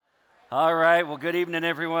All right, well, good evening,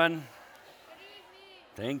 everyone.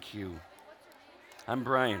 Thank you. I'm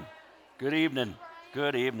Brian. Good evening.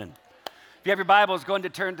 Good evening. If you have your Bibles, go ahead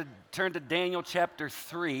and turn to Daniel chapter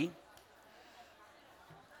 3.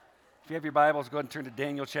 If you have your Bibles, go ahead and turn to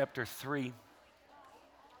Daniel chapter 3.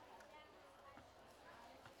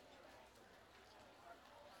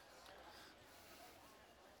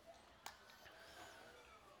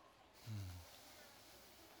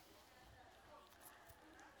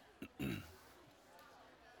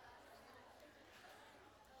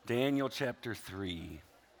 Daniel chapter 3.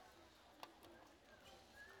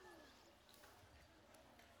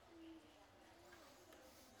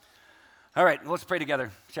 All right, let's pray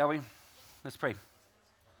together, shall we? Let's pray.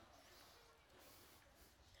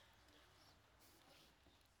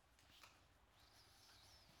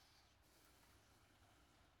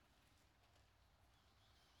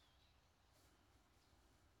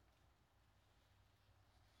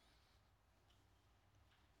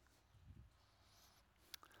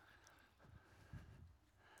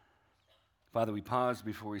 Father, we pause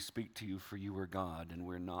before we speak to you, for you are God and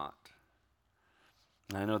we're not.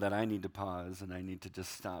 And I know that I need to pause and I need to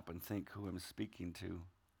just stop and think who I'm speaking to.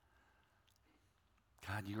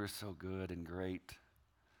 God, you are so good and great.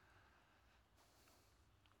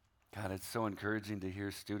 God, it's so encouraging to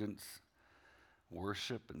hear students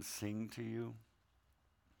worship and sing to you.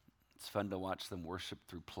 It's fun to watch them worship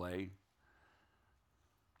through play.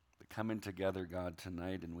 But coming together, God,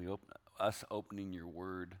 tonight, and us opening your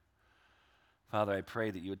word. Father, I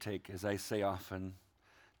pray that you would take, as I say often,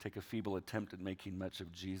 take a feeble attempt at making much of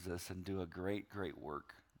Jesus and do a great, great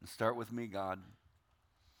work. And start with me, God.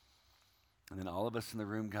 And then all of us in the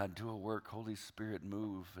room, God, do a work. Holy Spirit,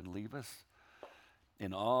 move and leave us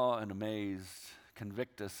in awe and amazed.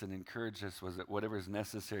 Convict us and encourage us, whatever is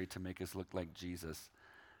necessary to make us look like Jesus.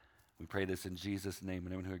 We pray this in Jesus' name,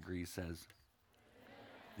 and everyone who agrees says,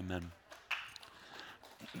 Amen.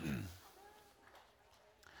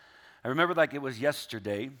 I remember like it was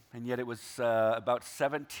yesterday, and yet it was about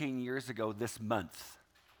 17 years ago this month.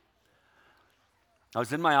 I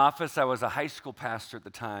was in my office. I was a high school pastor at the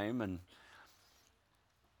time, and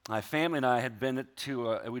my family and I had been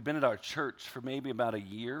we'd been at our church for maybe about a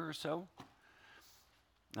year or so,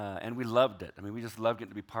 and we loved it. I mean, we just loved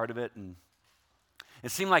getting to be part of it, and it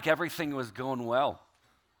seemed like everything was going well.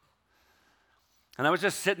 And I was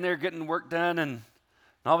just sitting there getting work done, and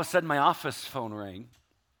all of a sudden my office phone rang.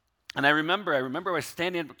 And I remember I was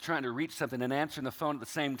standing up trying to reach something and answering the phone at the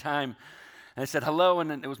same time. And I said, hello, and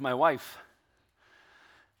then it was my wife.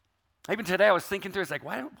 Even today I was thinking through, it's like,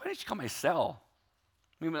 why didn't you call my cell?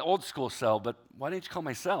 I mean, my old school cell, but why didn't you call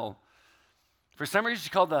my cell? For some reason, she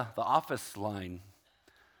called the office line.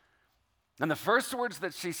 And the first words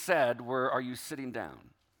that she said were, are you sitting down?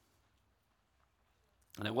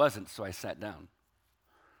 And I wasn't, so I sat down.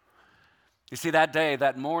 You see,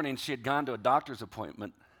 that morning, she had gone to a doctor's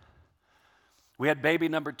appointment. We had baby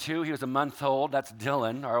number 2. He was a month old. That's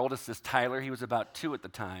Dylan. Our oldest is Tyler. He was about 2 at the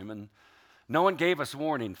time. And no one gave us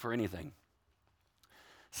warning for anything.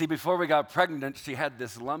 See, before we got pregnant, she had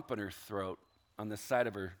this lump in her throat on the side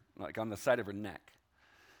of her neck.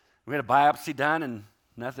 We had a biopsy done, and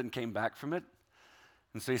nothing came back from it.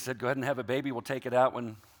 And so he said, go ahead and have a baby. We'll take it out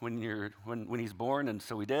when he's born. And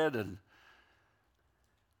so we did. And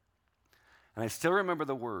I still remember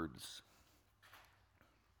the words,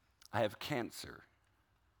 I have cancer.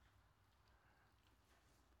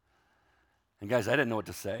 And guys, I didn't know what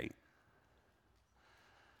to say.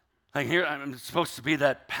 Like here, I'm supposed to be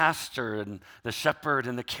that pastor and the shepherd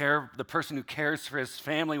and the person who cares for his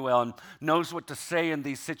family well and knows what to say in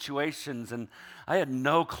these situations. And I had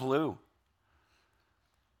no clue.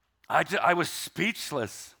 I was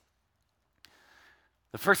speechless.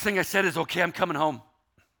 The first thing I said is, okay, I'm coming home.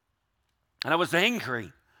 And I was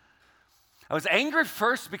angry. I was angry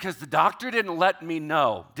first because the doctor didn't let me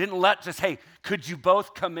know. Hey, could you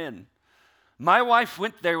both come in? My wife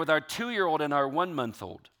went there with our 2-year-old and our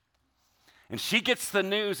 1-month-old. And she gets the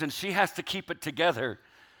news and she has to keep it together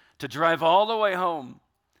to drive all the way home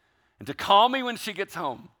and to call me when she gets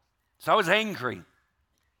home. So I was angry.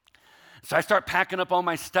 So I start packing up all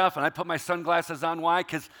my stuff and I put my sunglasses on. Why?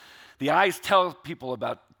 Because the eyes tell people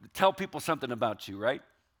something about you, right?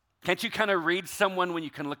 Can't you kind of read someone when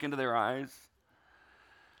you can look into their eyes?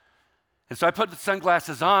 And so I put the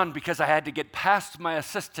sunglasses on because I had to get past my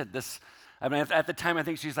assistant. At the time, I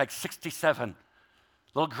think she's like 67.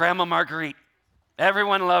 Little Grandma Marguerite.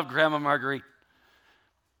 Everyone loved Grandma Marguerite.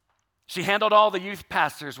 She handled all the youth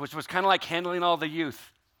pastors, which was kind of like handling all the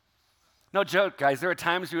youth. No joke, guys. There were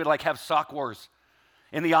times we would like have sock wars.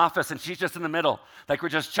 in the office, and she's just in the middle. Like we're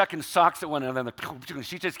just chucking socks at one another.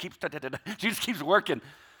 She just keeps working.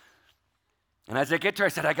 And as I get to her, I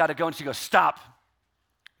said, I got to go. And she goes, stop.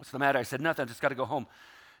 What's the matter? I said, nothing. I just got to go home.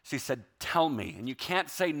 She said, tell me. And you can't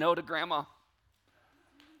say no to Grandma.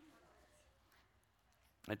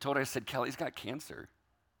 I told her, I said, Kelly's got cancer.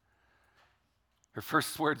 Her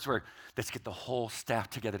first words were, let's get the whole staff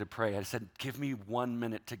together to pray. I said, give me 1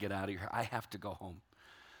 minute to get out of here. I have to go home.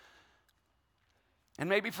 And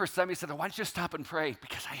maybe for some, you said, why don't you stop and pray?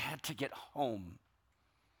 Because I had to get home.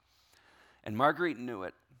 And Marguerite knew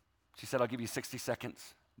it. She said, I'll give you 60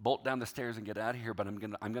 seconds. Bolt down the stairs and get out of here, but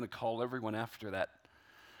I'm gonna call everyone after that.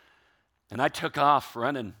 And I took off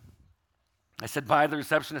running. I said, bye to the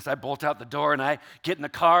receptionist. I bolt out the door, and I get in the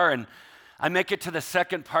car, and I make it to the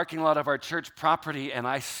second parking lot of our church property, and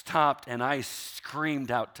I stopped, and I screamed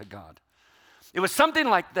out to God. It was something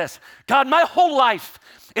like this. God, my whole life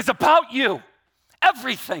is about you,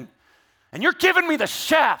 everything, and you're giving me the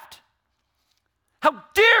shaft. How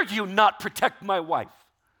dare you not protect my wife?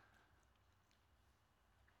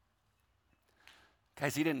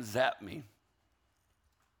 Guys, he didn't zap me.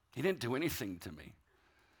 He didn't do anything to me.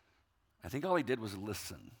 I think all he did was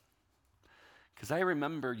listen. Because I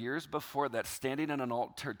remember years before that standing on an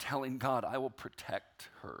altar telling God, I will protect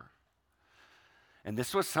her. And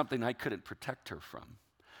this was something I couldn't protect her from.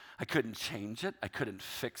 I couldn't change it. I couldn't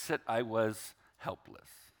fix it. I was helpless.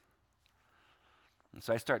 And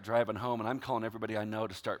so I start driving home, and I'm calling everybody I know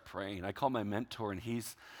to start praying. I call my mentor, and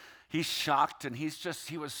he's shocked, and he's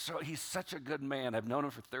such a good man. I've known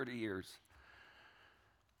him for 30 years.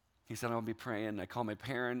 He said, I'll be praying. I call my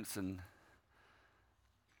parents, and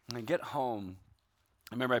I get home.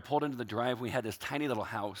 I remember I pulled into the driveway. We had this tiny little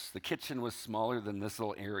house. The kitchen was smaller than this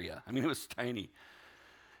little area. I mean, it was tiny.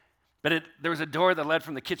 But there was a door that led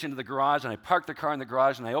from the kitchen to the garage, and I parked the car in the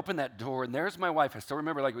garage, and I opened that door, and there's my wife. I still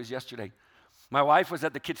remember like it was yesterday. My wife was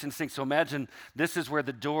at the kitchen sink, so imagine this is where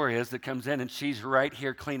the door is that comes in, and she's right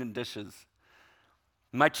here cleaning dishes.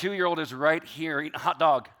 My 2-year-old is right here eating a hot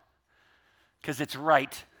dog because it's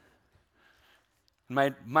right.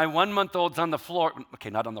 My 1-month-old's on the floor. Okay,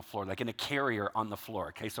 not on the floor, like in a carrier on the floor.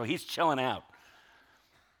 Okay, so he's chilling out.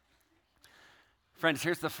 Friends,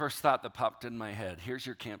 here's the first thought that popped in my head. Here's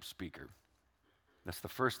your camp speaker. That's the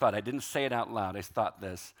first thought. I didn't say it out loud. I thought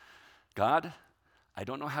this. God, I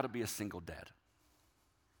don't know how to be a single dad.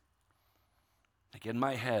 Like in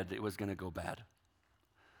my head, it was going to go bad.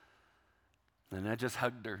 And I just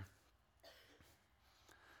hugged her.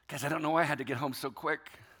 Guys, I don't know why I had to get home so quick.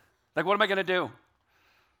 Like, what am I going to do?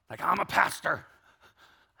 Like, I'm a pastor.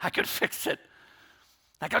 I could fix it.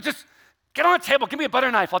 Like, I'll just get on the table, give me a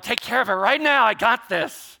butter knife. I'll take care of it right now. I got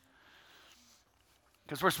this.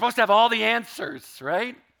 Because we're supposed to have all the answers,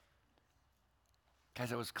 right?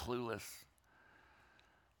 Guys, I was clueless.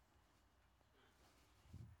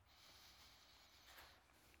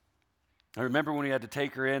 I remember when we had to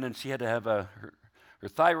take her in, and she had to have her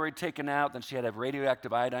thyroid taken out, then she had to have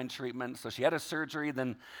radioactive iodine treatment. So she had a surgery,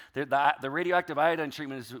 then the radioactive iodine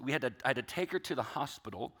treatment is I had to take her to the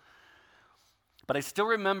hospital. But I still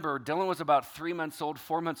remember Dylan was about 3 months old,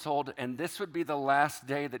 4 months old, and this would be the last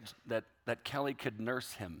day that Kelly could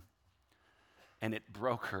nurse him. And it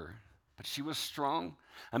broke her. But she was strong.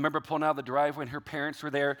 I remember pulling out of the driveway, and her parents were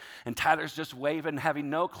there, and Tyler's just waving, having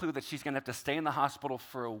no clue that she's going to have to stay in the hospital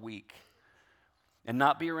for a week and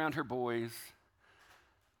not be around her boys.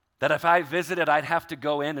 That if I visited, I'd have to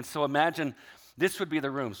go in. And so imagine this would be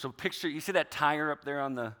the room. So picture, you see that tire up there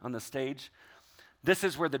on the stage? This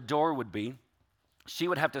is where the door would be. She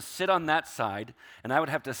would have to sit on that side, and I would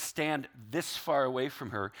have to stand this far away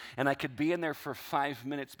from her, and I could be in there for 5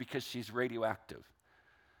 minutes because she's radioactive.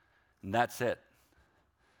 And that's it.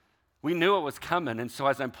 We knew it was coming, and so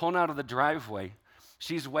as I'm pulling out of the driveway,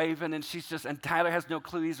 she's waving, and and Tyler has no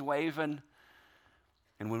clue he's waving.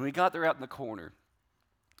 And when we got there out in the corner,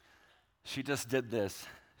 she just did this.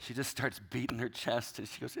 She just starts beating her chest, and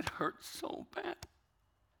she goes, it hurts so bad.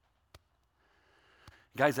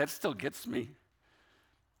 Guys, that still gets me.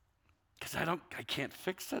 Because I can't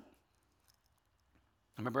fix it.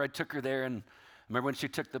 I remember I took her there, and I remember when she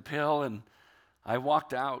took the pill, and I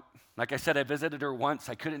walked out. Like I said, I visited her once.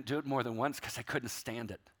 I couldn't do it more than once because I couldn't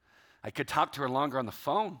stand it. I could talk to her longer on the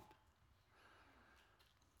phone.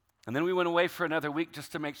 And then we went away for another week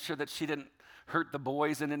just to make sure that she didn't hurt the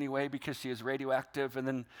boys in any way because she was radioactive. And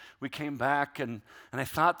then we came back, and I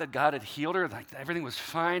thought that God had healed her, like everything was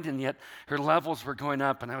fine, and yet her levels were going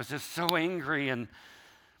up, and I was just so angry. And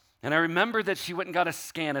I remember that she went and got a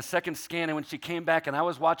second scan, and when she came back and I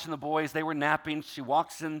was watching the boys, they were napping. She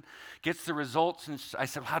walks in, gets the results, and I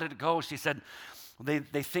said, how did it go? She said,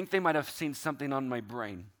 They think they might have seen something on my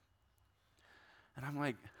brain. And I'm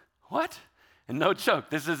like, what? And no joke,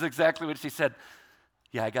 this is exactly what she said.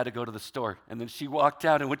 Yeah, I got to go to the store. And then she walked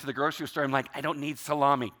out and went to the grocery store. I'm like, I don't need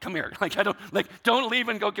salami. Come here. Don't leave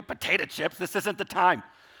and go get potato chips. This isn't the time.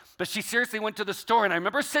 But she seriously went to the store, and I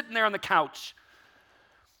remember sitting there on the couch,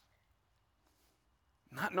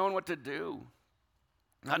 not knowing what to do,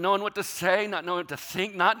 not knowing what to say, not knowing what to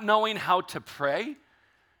think, not knowing how to pray.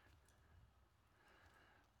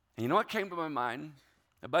 And you know what came to my mind?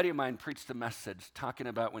 A buddy of mine preached a message talking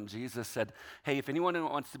about when Jesus said, hey, if anyone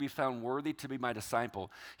wants to be found worthy to be my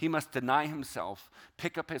disciple, he must deny himself,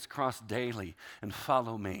 pick up his cross daily, and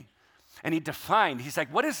follow me. And he defined, he's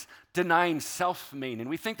like, what does denying self mean? And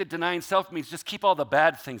we think that denying self means just keep all the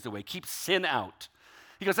bad things away, keep sin out.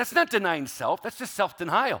 He goes, that's not denying self, that's just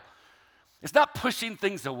self-denial. It's not pushing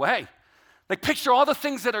things away. Like picture all the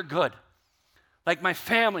things that are good. Like my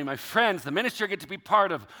family, my friends, the ministry I get to be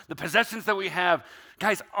part of, the possessions that we have.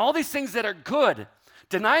 Guys, all these things that are good.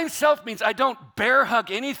 Denying self means I don't bear hug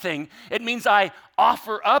anything. It means I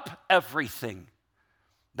offer up everything.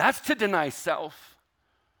 That's to deny self.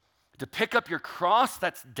 To pick up your cross,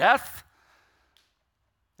 that's death,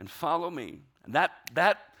 and follow me. And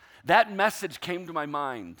that message came to my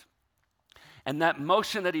mind. And that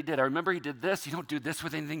motion that he did, I remember he did this. You don't do this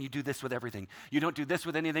with anything, you do this with everything. You don't do this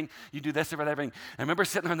with anything, you do this with everything. I remember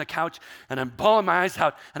sitting there on the couch, and I'm bawling my eyes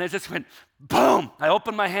out, and I just went, boom. I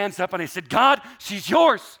opened my hands up, and I said, God, she's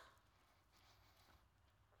yours.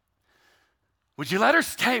 Would you let her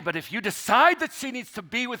stay? But if you decide that she needs to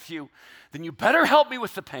be with you, then you better help me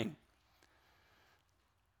with the pain.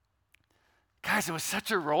 Guys, it was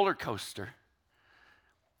such a roller coaster,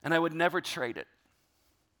 and I would never trade it.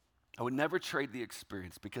 I would never trade the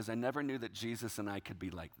experience because I never knew that Jesus and I could be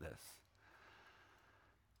like this.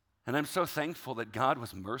 And I'm so thankful that God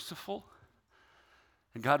was merciful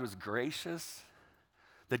and God was gracious,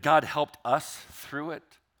 that God helped us through it.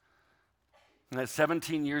 And that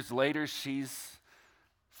 17 years later, she's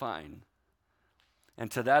fine. And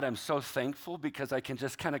to that, I'm so thankful because I can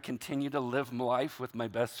just kind of continue to live life with my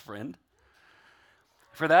best friend.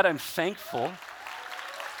 For that, I'm thankful.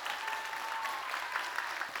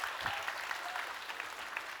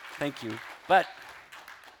 Thank you. But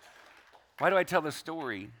why do I tell this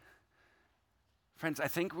story? Friends, I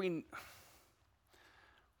think we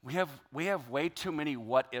have way too many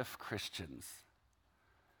what-if Christians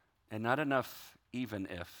and not enough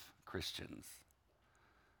even-if Christians.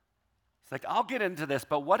 It's like, I'll get into this,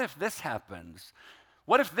 but what if this happens?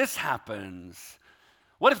 What if this happens?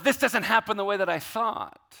 What if this doesn't happen the way that I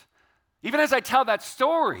thought? Even as I tell that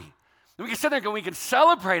story, we can sit there and we can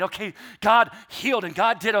celebrate, okay, God healed and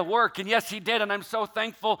God did a work, and yes, he did, and I'm so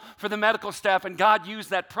thankful for the medical staff, and God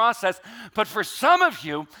used that process. But for some of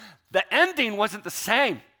you, the ending wasn't the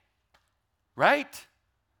same, right?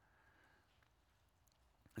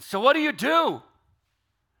 So what do?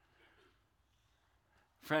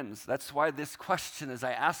 Friends, that's why this question, as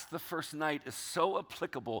I asked the first night, is so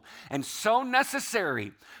applicable and so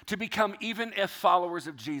necessary to become even if followers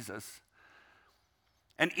of Jesus.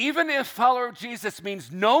 And even if follower of Jesus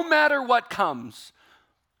means no matter what comes,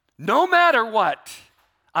 no matter what,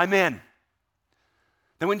 I'm in.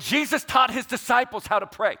 Then when Jesus taught his disciples how to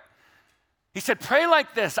pray, he said, pray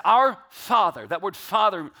like this, our Father. That word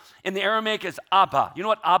Father in the Aramaic is Abba. You know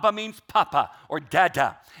what Abba means? Papa or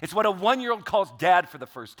Dada. It's what a 1-year-old calls dad for the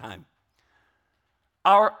first time.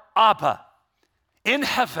 Our Abba in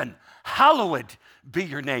heaven, hallowed be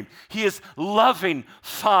your name. He is loving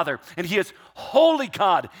Father, and he is holy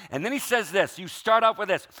God. And then he says this, you start off with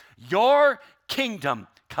this, your kingdom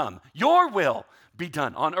come, your will be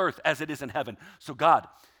done on earth as it is in heaven. So God,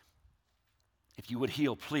 if you would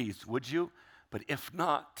heal, please, would you? But if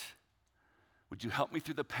not, would you help me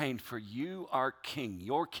through the pain? For you are king,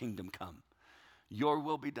 your kingdom come, your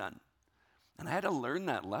will be done. And I had to learn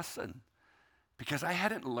that lesson because I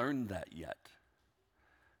hadn't learned that yet.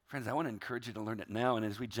 Friends, I want to encourage you to learn it now. And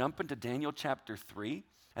as we jump into Daniel chapter 3,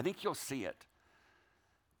 I think you'll see it.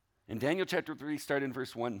 In Daniel chapter 3, start in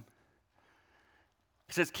verse 1.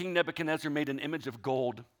 It says, King Nebuchadnezzar made an image of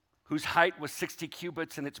gold, whose height was 60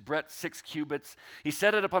 cubits and its breadth 6 cubits. He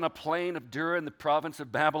set it upon a plain of Dura in the province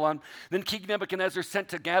of Babylon. Then King Nebuchadnezzar sent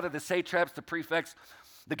to gather the satraps, the prefects,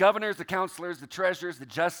 the governors, the counselors, the treasurers, the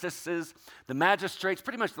justices, the magistrates,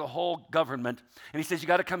 pretty much the whole government. And he says, you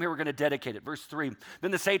got to come here, we're going to dedicate it. Verse 3,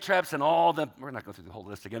 then the satraps and we're not going through the whole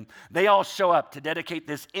list again. They all show up to dedicate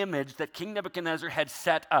this image that King Nebuchadnezzar had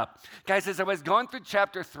set up. Guys, as I was going through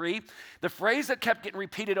chapter 3, the phrase that kept getting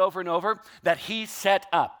repeated over and over, that he set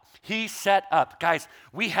up. He set up. Guys,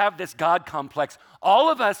 we have this God complex.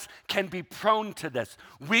 All of us can be prone to this.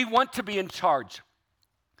 We want to be in charge.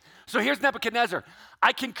 So here's Nebuchadnezzar.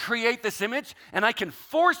 I can create this image and I can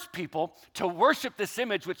force people to worship this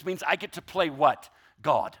image, which means I get to play what?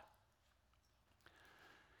 God.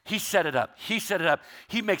 He set it up. He set it up.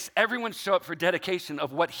 He makes everyone show up for dedication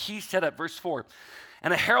of what he set up. Verse 4,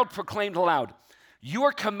 and a herald proclaimed aloud, you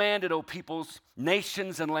are commanded, O peoples,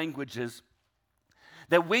 nations, and languages,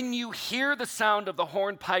 that when you hear the sound of the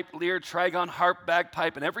horn, pipe, lyre, trigon, harp,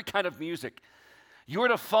 bagpipe, and every kind of music, you are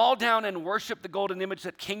to fall down and worship the golden image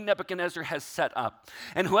that King Nebuchadnezzar has set up.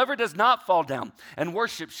 And whoever does not fall down and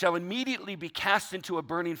worship shall immediately be cast into a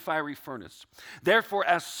burning fiery furnace. Therefore,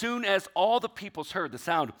 as soon as all the peoples heard the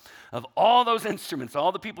sound of all those instruments,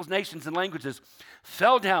 all the peoples, nations, and languages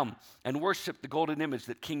fell down and worshiped the golden image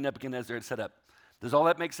that King Nebuchadnezzar had set up. Does all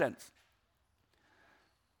that make sense?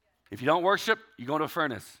 If you don't worship, you go into a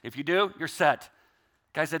furnace. If you do, you're set.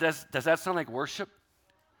 Guys, does that sound like worship?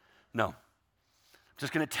 No. I'm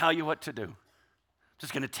just going to tell you what to do.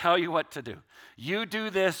 Just going to tell you what to do. You do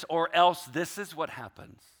this or else this is what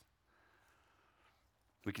happens.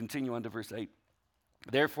 We continue on to verse 8.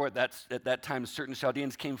 Therefore, at that time, certain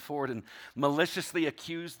Chaldeans came forward and maliciously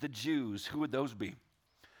accused the Jews. Who would those be?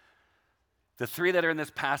 The three that are in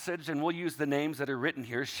this passage, and we'll use the names that are written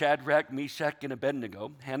here, Shadrach, Meshach, and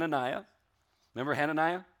Abednego, Hananiah. Remember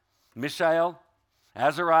Hananiah? Mishael,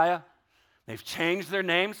 Azariah. They've changed their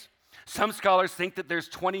names. Some scholars think that there's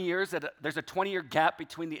 20 years, there's a 20-year gap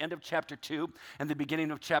between the end of chapter 2 and the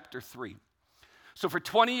beginning of chapter 3. So for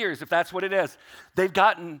 20 years, if that's what it is, they've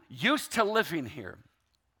gotten used to living here.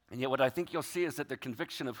 And yet what I think you'll see is that their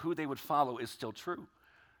conviction of who they would follow is still true.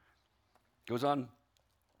 Goes on.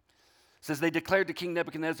 It says, they declared to King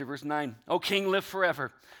Nebuchadnezzar, verse 9, O king, live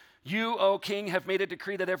forever. You, O king, have made a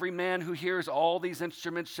decree that every man who hears all these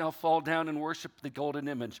instruments shall fall down and worship the golden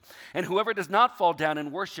image. And whoever does not fall down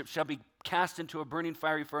and worship shall be cast into a burning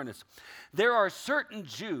fiery furnace. There are certain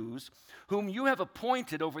Jews whom you have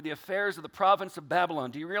appointed over the affairs of the province of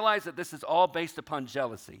Babylon. Do you realize that this is all based upon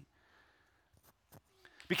jealousy?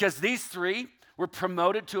 Because these three were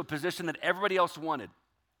promoted to a position that everybody else wanted.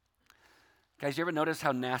 Guys, you ever notice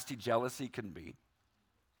how nasty jealousy can be?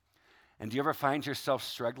 And do you ever find yourself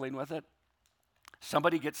struggling with it?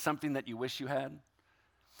 Somebody gets something that you wish you had,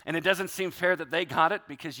 and it doesn't seem fair that they got it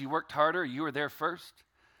because you worked harder, you were there first.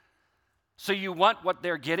 So you want what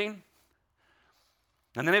they're getting.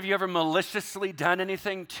 And then have you ever maliciously done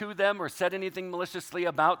anything to them or said anything maliciously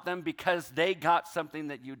about them because they got something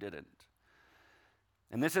that you didn't?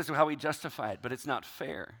 And this is how we justify it, but it's not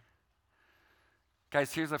fair.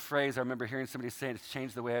 Guys, here's a phrase I remember hearing somebody say, and it's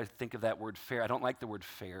changed the way I think of that word fair. I don't like the word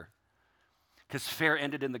fair, because fair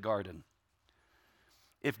ended in the garden.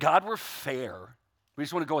 If God were fair, we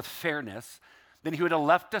just want to go with fairness, then he would have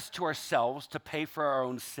left us to ourselves to pay for our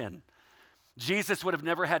own sin. Jesus would have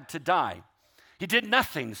never had to die. He did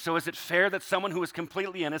nothing, so is it fair that someone who is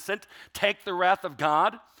completely innocent take the wrath of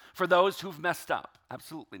God for those who've messed up?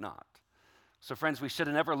 Absolutely not. So friends, we should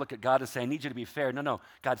never look at God and say, I need you to be fair. No,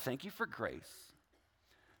 God, thank you for grace.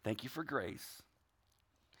 Thank you for grace.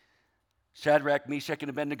 Shadrach, Meshach, and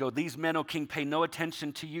Abednego, these men, O king, pay no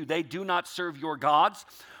attention to you. They do not serve your gods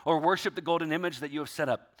or worship the golden image that you have set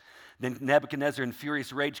up. Then Nebuchadnezzar, in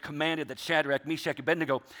furious rage, commanded that Shadrach, Meshach, and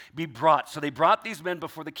Abednego be brought. So they brought these men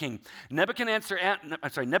before the king. Nebuchadnezzar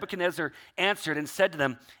answered and said to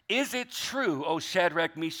them, is it true, O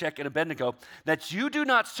Shadrach, Meshach, and Abednego, that you do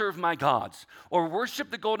not serve my gods or worship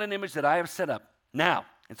the golden image that I have set up? Now,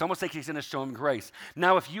 it's almost like he's going to show him grace.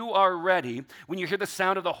 Now, if you are ready, when you hear the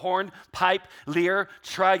sound of the horn, pipe, lyre,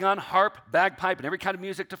 trigon, harp, bagpipe, and every kind of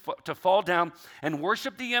music to fall down and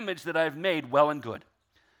worship the image that I have made, well and good.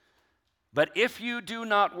 But if you do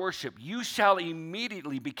not worship, you shall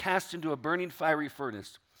immediately be cast into a burning fiery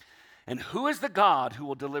furnace. And who is the God who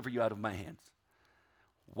will deliver you out of my hands?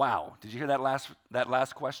 Wow. Did you hear that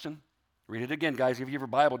last question? Read it again, guys. If you have your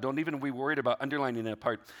Bible, don't even be worried about underlining that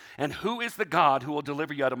part. And who is the God who will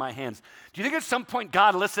deliver you out of my hands? Do you think at some point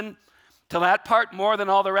God listened to that part more than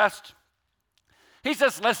all the rest? He's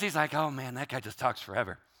like, oh man, that guy just talks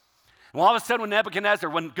forever. And all of a sudden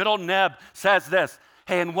when good old Neb says this,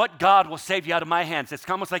 hey, and what God will save you out of my hands? It's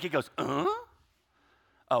almost like he goes,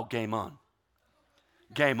 Oh, game on.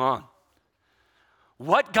 Game on.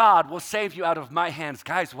 What God will save you out of my hands?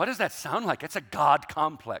 Guys, what does that sound like? It's a God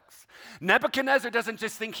complex. Nebuchadnezzar doesn't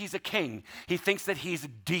just think he's a king. He thinks that he's a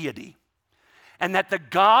deity. And that the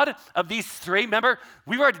God of these three, remember,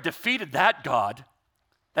 we've already defeated that God.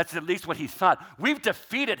 That's at least what he thought. We've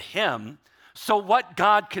defeated him, so what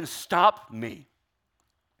God can stop me?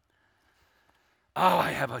 Oh, I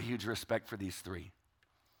have a huge respect for these three.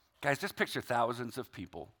 Guys, just picture thousands of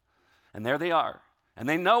people, and there they are. And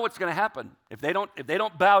they know what's going to happen. If they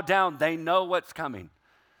don't bow down, they know what's coming.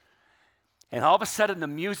 And all of a sudden, the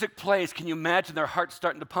music plays. Can you imagine their hearts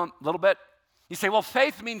starting to pump a little bit? You say, well,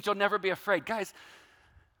 faith means you'll never be afraid. Guys,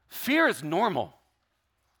 fear is normal.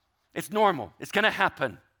 It's normal. It's going to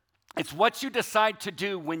happen. It's what you decide to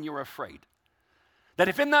do when you're afraid. That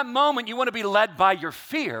if in that moment you want to be led by your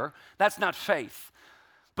fear, that's not faith.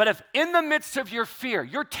 But if in the midst of your fear,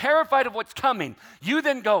 you're terrified of what's coming, you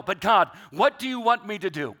then go, but God, what do you want me to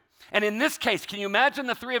do? And in this case, can you imagine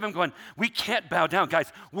the three of them going, we can't bow down. Guys,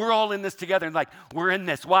 we're all in this together. And like, we're in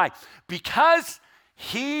this. Why? Because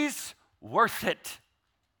he's worth it.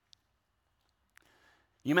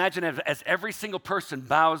 You imagine as every single person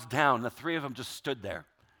bows down, the three of them just stood there.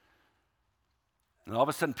 And all of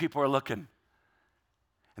a sudden, people are looking.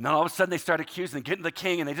 And then all of a sudden they start accusing and getting the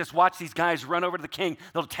king, and they just watch these guys run over to the king,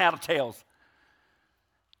 little tattletales.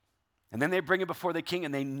 And then they bring it before the king,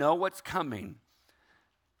 and they know what's coming.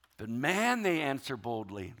 But man, they answer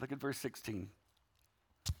boldly. Look at verse 16.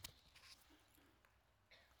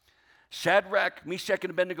 Shadrach, Meshach,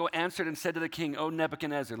 and Abednego answered and said to the king, O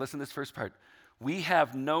Nebuchadnezzar, listen to this first part. We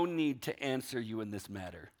have no need to answer you in this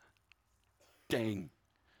matter. Dang.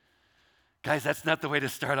 Guys, that's not the way to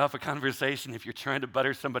start off a conversation if you're trying to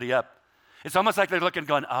butter somebody up. It's almost like they're looking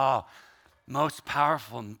going, oh, most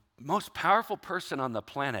powerful person on the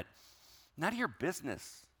planet. None of your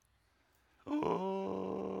business.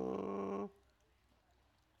 Oh.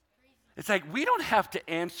 It's like, we don't have to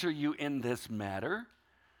answer you in this matter.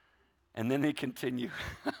 And then they continue.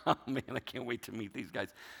 Oh, man, I can't wait to meet these guys.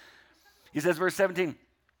 He says, verse 17,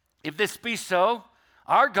 if this be so,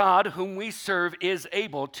 our God, whom we serve, is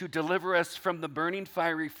able to deliver us from the burning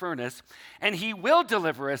fiery furnace, and he will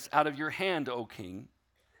deliver us out of your hand, O king.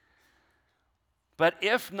 But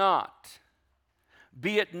if not,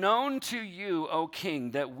 be it known to you, O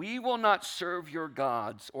king, that we will not serve your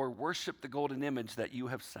gods or worship the golden image that you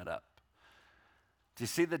have set up.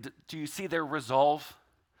 Do you see their resolve?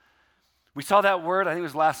 We saw that word, I think it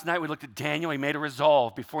was last night, we looked at Daniel, he made a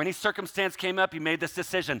resolve. Before any circumstance came up, he made this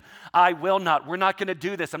decision. I will not, we're not going to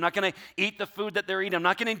do this. I'm not going to eat the food that they're eating. I'm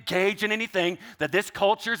not going to engage in anything that this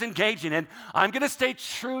culture is engaging in. I'm going to stay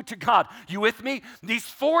true to God. You with me? These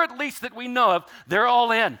four at least that we know of, they're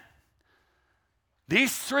all in.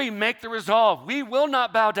 These three make the resolve. We will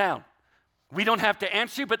not bow down. We don't have to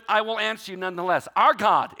answer you, but I will answer you nonetheless. Our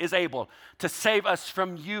God is able to save us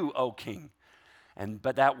from you, O king.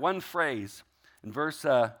 But that one phrase in verse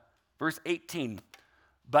 18,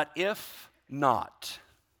 but if not.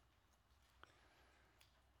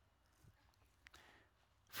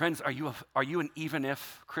 Friends, are you an even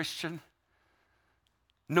if Christian?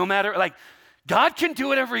 No matter, God can do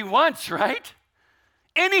whatever he wants, right?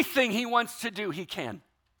 Anything he wants to do, he can.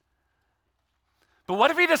 But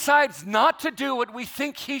what if he decides not to do what we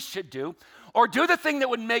think he should do, or do the thing that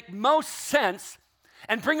would make most sense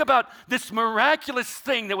and bring about this miraculous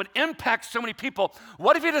thing that would impact so many people?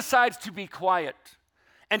 What if he decides to be quiet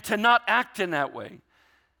and to not act in that way?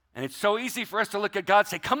 And it's so easy for us to look at God and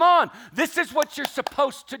say, come on, this is what you're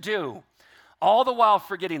supposed to do. All the while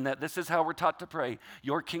forgetting that this is how we're taught to pray.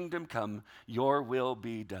 Your kingdom come, your will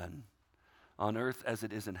be done on earth as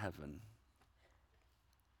it is in heaven.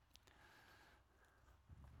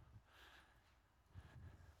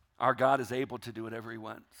 Our God is able to do whatever he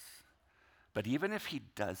wants. But even if he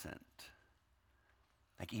doesn't,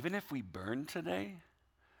 even if we burn today,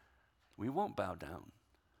 we won't bow down.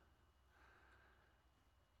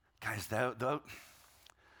 Guys,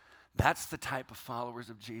 that's the type of followers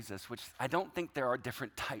of Jesus, which I don't think there are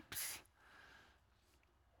different types.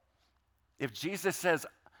 If Jesus says,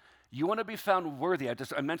 you want to be found worthy, I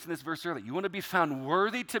mentioned this verse earlier, you want to be found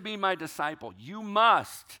worthy to be my disciple, you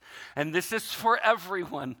must, and this is for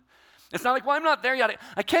everyone. It's not like, well, I'm not there yet.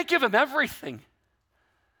 I can't give him everything.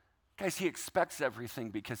 Guys, he expects everything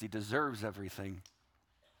because he deserves everything.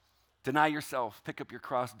 Deny yourself, pick up your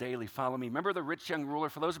cross daily, follow me. Remember the rich young ruler?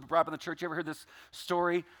 For those who grew up in the church, you ever heard this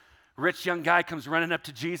story? Rich young guy comes running up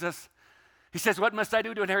to Jesus. He says, what must I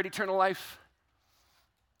do to inherit eternal life?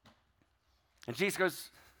 And Jesus goes,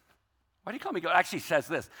 why do you call me good? Actually, he says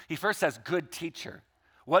this. He first says, good teacher.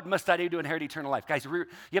 What must I do to inherit eternal life? Guys, you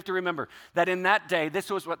have to remember that in that day, this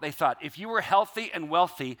was what they thought. If you were healthy and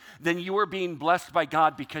wealthy, then you were being blessed by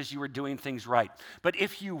God because you were doing things right. But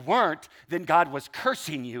if you weren't, then God was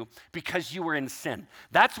cursing you because you were in sin.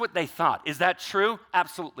 That's what they thought. Is that true?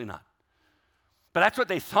 Absolutely not. But that's what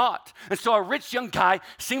they thought. And so a rich young guy,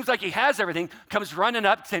 seems like he has everything, comes running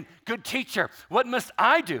up saying, good teacher, what must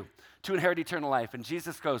I do to inherit eternal life? And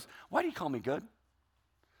Jesus goes, why do you call me good?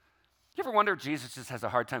 You ever wonder if Jesus just has a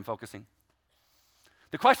hard time focusing?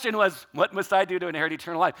 The question was, what must I do to inherit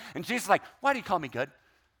eternal life? And Jesus is like, why do you call me good?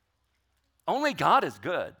 Only God is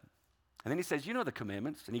good. And then he says, you know the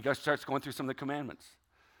commandments. And he starts going through some of the commandments.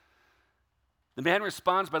 The man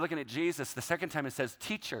responds by looking at Jesus. The second time it says,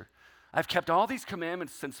 teacher, I've kept all these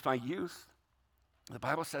commandments since my youth. The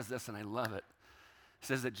Bible says this, and I love it. It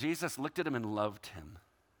says that Jesus looked at him and loved him.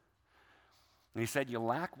 And he said, you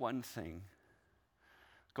lack one thing.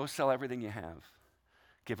 Go sell everything you have.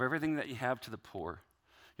 Give everything that you have to the poor.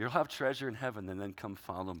 You'll have treasure in heaven, and then come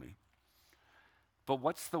follow me. But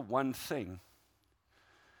what's the one thing?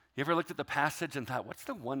 You ever looked at the passage and thought, what's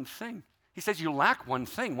the one thing? He says, you lack one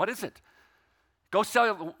thing. What is it? Go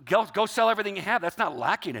sell everything you have. That's not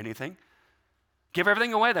lacking anything. Give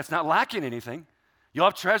everything away. That's not lacking anything. You'll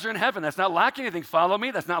have treasure in heaven. That's not lacking anything. Follow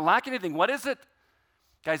me. That's not lacking anything. What is it?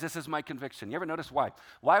 Guys, this is my conviction. You ever notice why?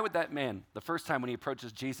 Why would that man, the first time when he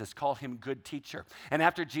approaches Jesus, call him good teacher? And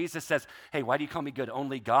after Jesus says, hey, why do you call me good?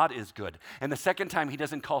 Only God is good. And the second time he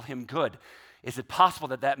doesn't call him good. Is it possible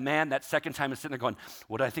that that man, that second time, is sitting there going,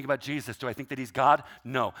 what do I think about Jesus? Do I think that he's God?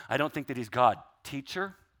 No, I don't think that he's God.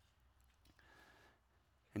 Teacher?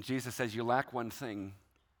 And Jesus says, you lack one thing.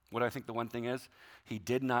 What do I think the one thing is? He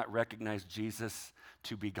did not recognize Jesus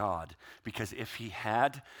to be God. Because if he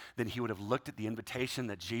had, then he would have looked at the invitation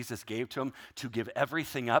that Jesus gave to him to give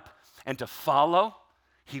everything up and to follow,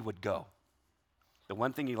 he would go. The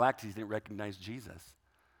one thing he lacked is he didn't recognize Jesus.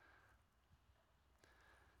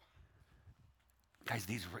 Guys,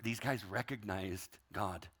 these guys recognized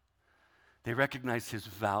God. They recognized his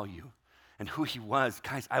value and who he was.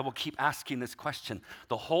 Guys, I will keep asking this question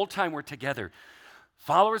the whole time we're together.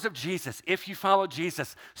 Followers of Jesus, if you follow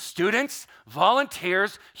Jesus, students,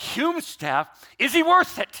 volunteers, Hume staff, is he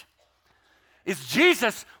worth it? Is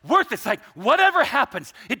Jesus worth it? It's like, whatever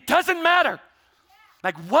happens, it doesn't matter.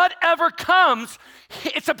 Like, whatever comes,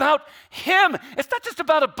 it's about him. It's not just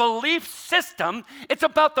about a belief system. It's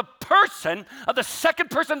about the person of the second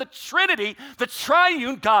person of the Trinity, the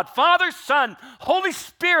triune God, Father, Son, Holy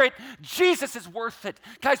Spirit. Jesus is worth it.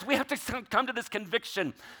 Guys, we have to come to this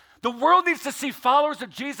conviction. The world needs to see followers of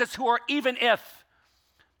Jesus who are even if,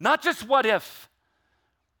 not just what if.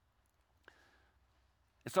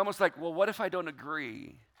 It's almost like, well, what if I don't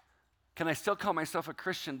agree? Can I still call myself a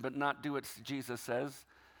Christian but not do what Jesus says?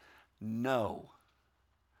 No.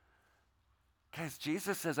 Guys,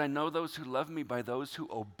 Jesus says, I know those who love me by those who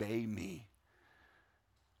obey me.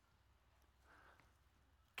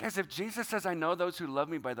 Guys, if Jesus says, I know those who love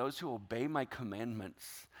me by those who obey my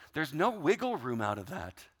commandments, there's no wiggle room out of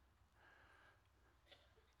that.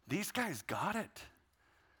 These guys got it.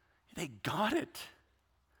 They got it.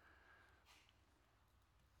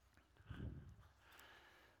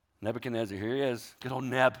 Nebuchadnezzar, here he is. Good old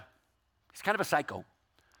Neb. He's kind of a psycho.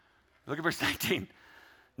 Look at verse 19.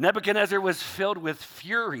 Nebuchadnezzar was filled with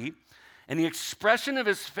fury, and the expression of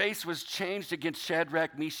his face was changed against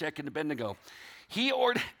Shadrach, Meshach, and Abednego. He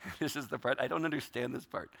ordered, this is the part, I don't understand this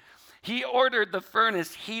part. He ordered the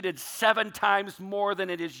furnace heated 7 times more than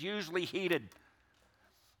it is usually heated.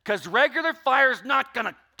 Because regular fire's not going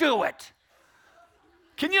to do it.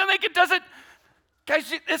 Can you think it doesn't?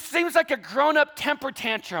 Guys, this seems like a grown-up temper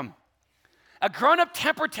tantrum. A grown-up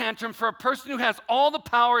temper tantrum for a person who has all the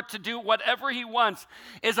power to do whatever he wants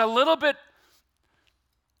is a little bit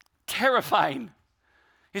terrifying.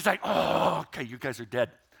 He's like, oh, okay, you guys are dead.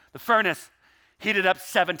 The furnace heated up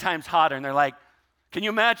 7 times hotter, and they're like, can you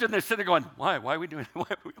imagine? They're sitting there going, why are we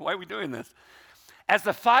doing this? As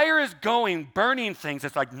the fire is going, burning things,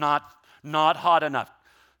 it's like not hot enough.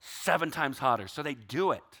 7 times hotter. So they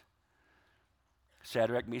do it.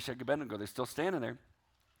 Shadrach, Meshach, Abednego, they're still standing there.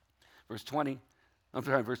 Verse 20. I'm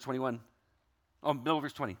sorry, verse 21. Oh, middle of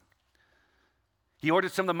verse 20. He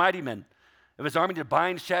ordered some of the mighty men of his army to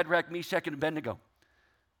bind Shadrach, Meshach, and Abednego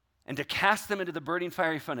and to cast them into the burning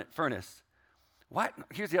fiery furnace. Why?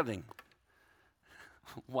 Here's the other thing.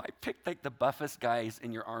 Why pick like the buffest guys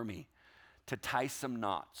in your army to tie some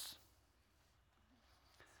knots?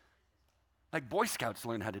 Like Boy Scouts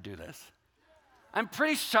learn how to do this. I'm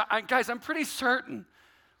pretty certain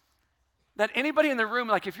that anybody in the room,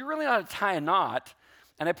 like if you really know how to tie a knot,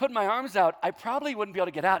 and I put my arms out, I probably wouldn't be able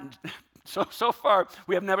to get out. And So far,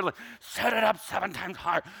 we have never, like, set it up 7 times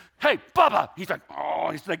higher. Hey, Bubba. He's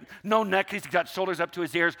like, no neck. He's got shoulders up to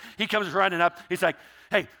his ears. He comes running up. He's like,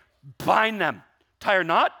 hey, bind them. Tie a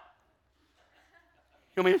knot?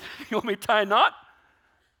 You want me to tie a knot?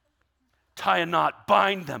 Tie a knot.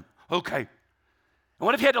 Bind them. Okay. And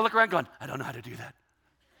what if he had to look around going, I don't know how to do that?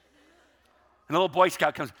 And the little Boy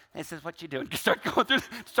Scout comes and says, what you doing?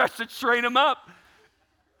 Starts to train him up.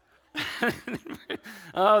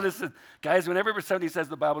 Guys, whenever somebody says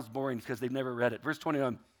the Bible's boring, it's because they've never read it. Verse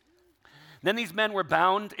 21. Then these men were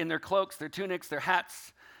bound in their cloaks, their tunics, their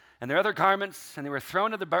hats, and their other garments, and they were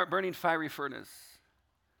thrown into the burning fiery furnace.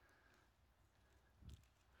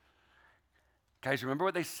 Guys, remember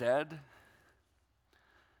what they said?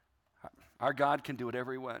 Our God can do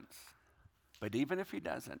whatever he wants. But even if he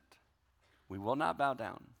doesn't, we will not bow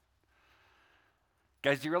down.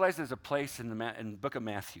 Guys, do you realize there's a place in the book of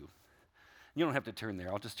Matthew? You don't have to turn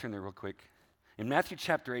there. I'll just turn there real quick. In Matthew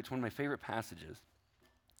chapter 8, it's one of my favorite passages.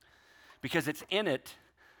 Because it's in it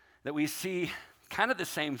that we see kind of the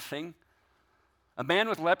same thing. A man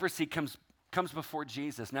with leprosy comes before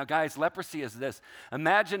Jesus. Now, guys, leprosy is this.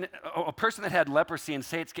 Imagine a person that had leprosy and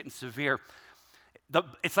say it's getting severe.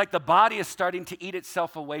 It's like the body is starting to eat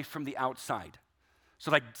itself away from the outside.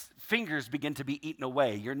 So like fingers begin to be eaten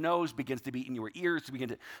away. Your nose begins to be eaten, your ears begin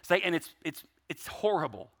to say, and it's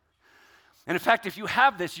horrible. And in fact, if you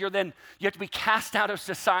have this, you have to be cast out of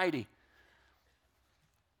society.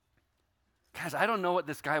 Guys, I don't know what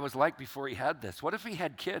this guy was like before he had this. What if he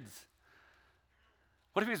had kids?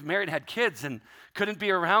 What if he was married and had kids and couldn't be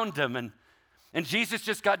around them? And Jesus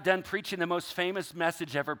just got done preaching the most famous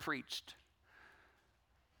message ever preached.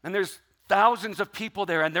 And there's thousands of people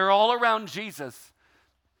there, and they're all around Jesus.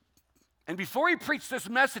 And before he preached this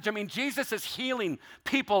message, Jesus is healing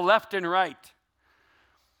people left and right.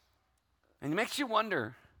 And it makes you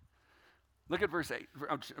wonder. Look at verse 8.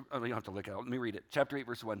 Oh, you don't have to look at it. Let me read it. Chapter 8,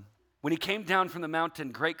 verse 1. When he came down from the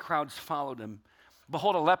mountain, great crowds followed him.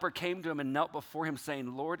 Behold, a leper came to him and knelt before him,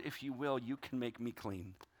 saying, Lord, if you will, you can make me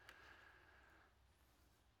clean.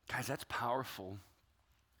 Guys, that's powerful.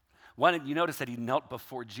 One, you notice that he knelt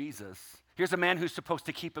before Jesus. Here's a man who's supposed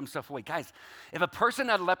to keep himself away. Guys, if a person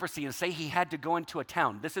had leprosy and say he had to go into a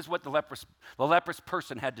town, this is what the leprous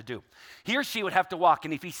person had to do. He or she would have to walk,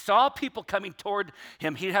 and if he saw people coming toward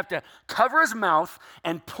him, he'd have to cover his mouth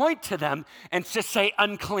and point to them and just say,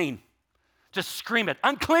 unclean. Just scream it,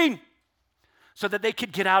 unclean, so that they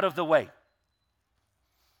could get out of the way.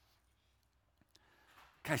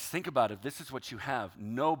 Guys, think about it. This is what you have.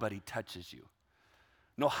 Nobody touches you.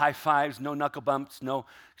 No high fives, no knuckle bumps, no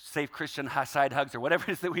safe Christian side hugs or whatever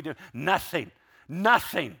it is that we do. Nothing.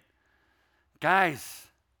 Nothing. Guys,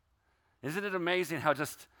 isn't it amazing how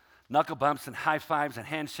just knuckle bumps and high fives and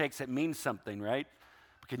handshakes, it means something, right?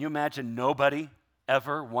 But can you imagine nobody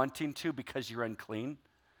ever wanting to because you're unclean?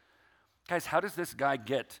 Guys, how does this guy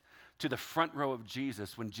get to the front row of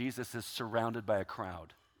Jesus when Jesus is surrounded by a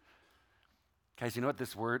crowd? Guys, you know what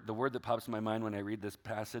the word that pops in my mind when I read this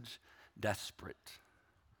passage? Desperate.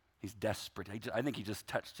 He's desperate. I think he just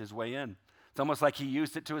touched his way in. It's almost like he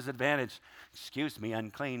used it to his advantage. Excuse me,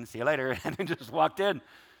 unclean, see you later, and then just walked in.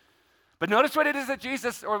 But notice what it is that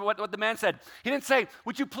Jesus, or what the man said. He didn't say,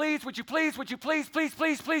 would you please, would you please, would you please, please,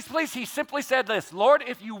 please, please, please. He simply said this, Lord,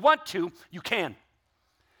 if you want to, you can.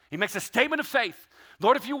 He makes a statement of faith.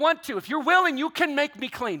 Lord, if you want to, if you're willing, you can make me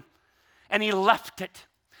clean. And he left it.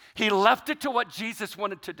 He left it to what Jesus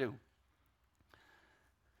wanted to do.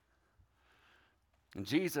 And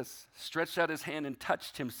Jesus stretched out his hand and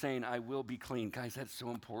touched him, saying, I will be clean. Guys, that's so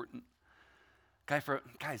important.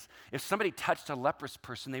 Guys, if somebody touched a leprous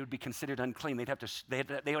person, they would be considered unclean.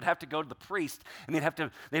 They would have to go to the priest, and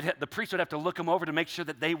the priest would have to look them over to make sure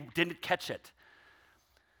that they didn't catch it.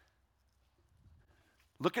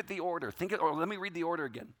 Look at the order. Let me read the order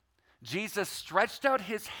again. Jesus stretched out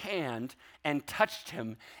his hand and touched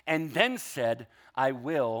him, and then said, I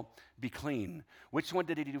will be clean. Which one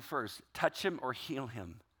did he do first? Touch him or heal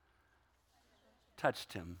him?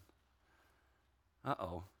 Touched him.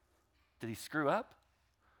 Uh-oh. Did he screw up?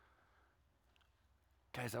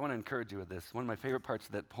 Guys, I want to encourage you with this. One of my favorite parts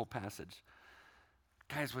of that whole passage.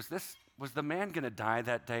 Guys, was the man going to die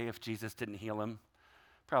that day if Jesus didn't heal him?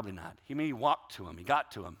 Probably not. He walked to him. He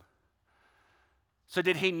got to him. So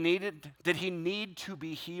did he need to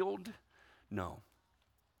be healed? No.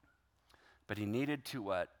 But he needed to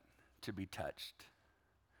what? To be touched.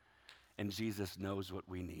 And Jesus knows what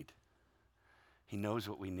we need. He knows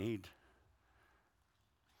what we need.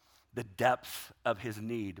 The depth of his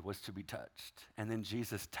need was to be touched. And then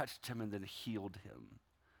Jesus touched him and then healed him.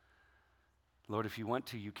 Lord, if you want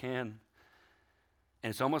to, you can. And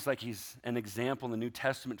it's almost like he's an example in the New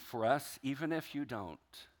Testament for us. Even if you don't,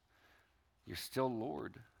 you're still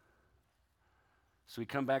Lord. So we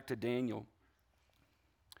come back to Daniel.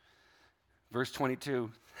 Verse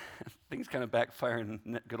 22, things kind of backfire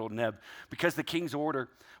in good old Neb. Because the king's order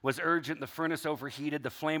was urgent, the furnace overheated, the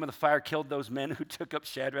flame of the fire killed those men who took up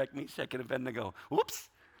Shadrach, Meshach, and Abednego. Whoops.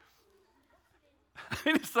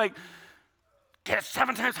 It's like, get it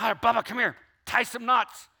 7 times hotter. Bubba, come here. Tie some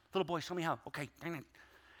knots. Little boy, show me how. Okay.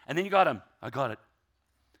 And then you got him. I got it.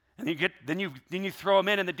 And then you throw him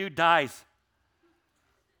in and the dude dies.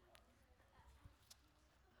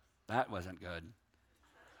 That wasn't good.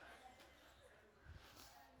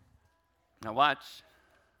 Now watch.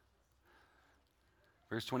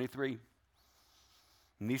 Verse 23.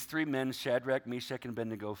 And these 3 men, Shadrach, Meshach, and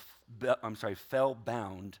Abednego, fell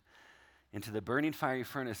bound into the burning fiery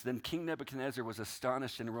furnace. Then King Nebuchadnezzar was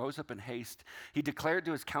astonished and rose up in haste. He declared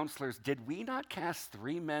to his counselors, "Did we not cast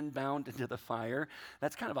 3 men bound into the fire?"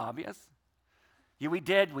 That's kind of obvious. Yeah, we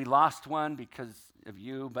did. We lost one because of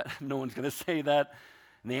you, but no one's going to say that.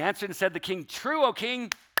 And they answered and said, "The king, true, O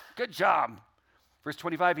king, good job." Verse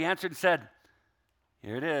 25, he answered and said,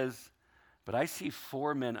 "Here it is, but I see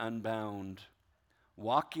 4 men unbound,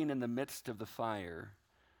 walking in the midst of the fire,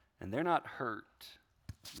 and they're not hurt."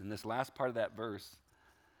 In this last part of that verse,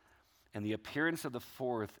 and the appearance of the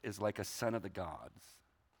 4th is like a son of the gods.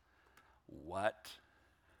 What?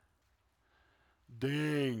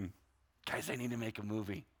 Dang. Guys, they need to make a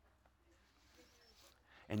movie.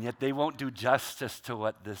 And yet they won't do justice to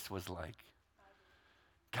what this was like.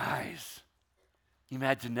 Guys,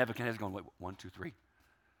 imagine Nebuchadnezzar going, wait, 1, 2, 3.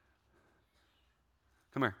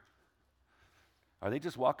 Come here. Are they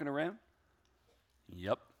just walking around?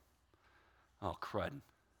 Yep. Oh, crud.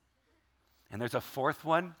 And there's a 4th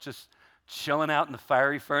one just chilling out in the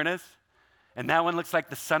fiery furnace. And that one looks like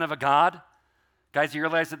the son of a god. Guys, you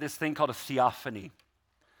realize that this thing called a theophany. You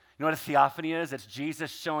know what a theophany is? It's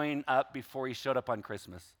Jesus showing up before he showed up on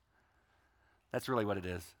Christmas. That's really what it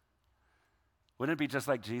is. Wouldn't it be just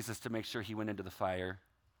like Jesus to make sure he went into the fire?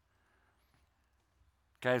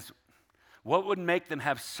 Guys, what would make them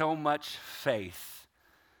have so much faith?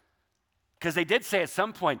 Because they did say at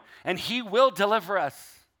some point, and he will deliver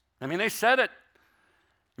us. I mean, they said it.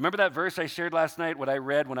 Remember that verse I shared last night, what I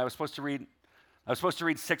read when I was supposed to read? I was supposed to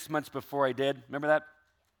read 6 months before I did. Remember that?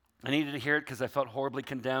 I needed to hear it because I felt horribly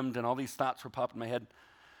condemned and all these thoughts were popping in my head.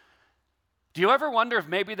 Do you ever wonder if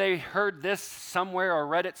maybe they heard this somewhere or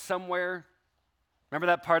read it somewhere? Remember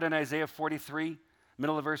that part in Isaiah 43,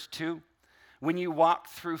 middle of verse 2? When you walk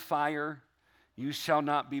through fire, you shall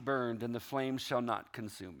not be burned, and the flames shall not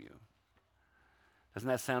consume you. Doesn't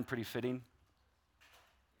that sound pretty fitting?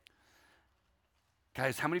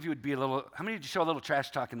 Guys, how many of you would show a little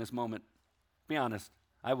trash talk in this moment? Be honest.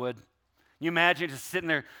 I would. You imagine just sitting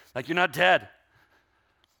there like you're not dead.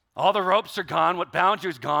 All the ropes are gone. What bound you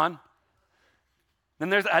is gone.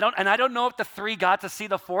 Then I don't know if the 3 got to see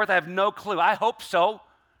the 4th. I have no clue. I hope so.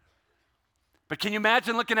 But can you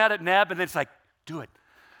imagine looking at it, Neb, and it's like, do it.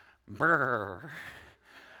 Brr.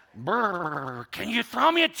 Brr. Can you throw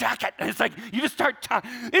me a jacket? And it's like, you just start talking.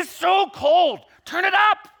 It's so cold. Turn it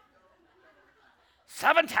up.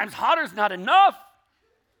 7 times hotter is not enough.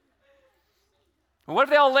 And what if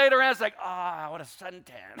they all laid around? It's like, what a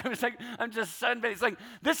suntan. It's like, I'm just sunbathing. It's like,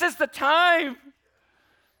 this is the time.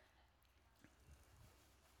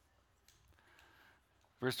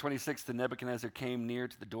 Verse 26, then Nebuchadnezzar came near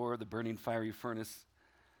to the door of the burning fiery furnace.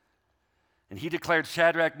 And he declared,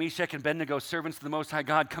 Shadrach, Meshach, and Abednego, servants of the Most High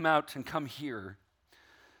God, come out and come here.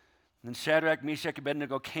 And then Shadrach, Meshach, and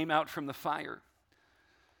Abednego came out from the fire.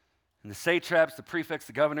 And the satraps, the prefects,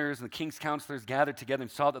 the governors, and the king's counselors gathered together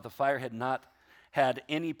and saw that the fire had not had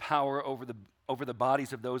any power over the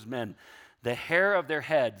bodies of those men. The hair of their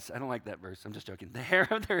heads, I don't like that verse, I'm just joking. The hair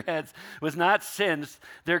of their heads was not singed,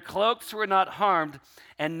 their cloaks were not harmed,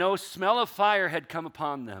 and no smell of fire had come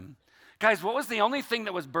upon them. Guys, what was the only thing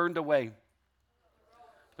that was burned away?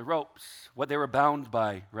 The ropes, what they were bound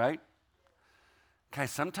by, right? Guys,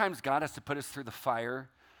 sometimes God has to put us through the fire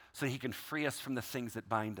so he can free us from the things that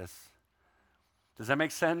bind us. Does that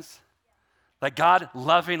make sense? Like God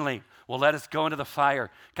lovingly will let us go into the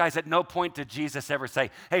fire. Guys, at no point did Jesus ever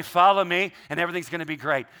say, hey, follow me and everything's going to be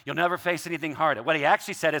great. You'll never face anything hard. What he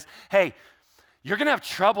actually said is, hey, you're going to have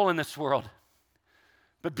trouble in this world,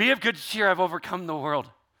 but be of good cheer, I've overcome the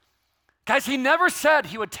world. Guys, he never said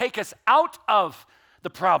he would take us out of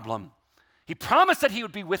the problem. He promised that he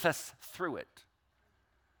would be with us through it.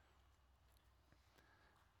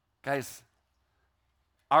 Guys,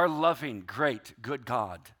 our loving, great, good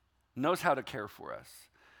God knows how to care for us,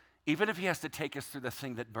 even if he has to take us through the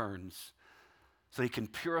thing that burns. so he can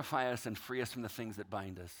purify us and free us from the things that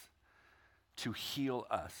bind us, to heal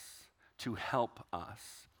us, to help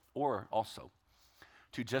us, or also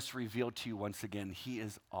to just reveal to you once again, he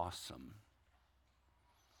is awesome.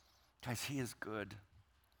 Guys, he is good.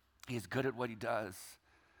 He is good at what he does.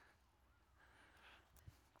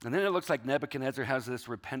 And then it looks like Nebuchadnezzar has this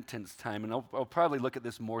repentance time, and I'll probably look at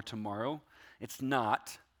this more tomorrow. It's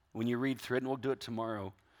not when you read through it, and we'll do it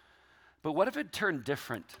tomorrow. But what if it turned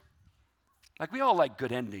different? Like, we all like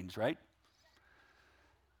good endings, right?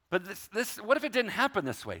 But what if it didn't happen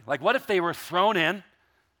this way? Like, what if they were thrown in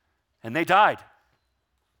and they died?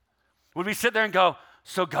 Would we sit there and go,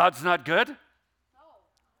 so God's not good? No.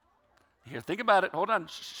 Here, think about it. Hold on.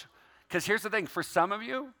 Because here's the thing. For some of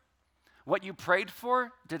you, what you prayed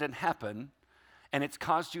for didn't happen, and it's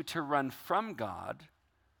caused you to run from God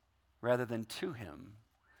rather than to him.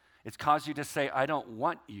 It's caused you to say, I don't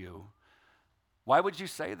want you. Why would you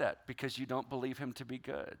say that? Because you don't believe him to be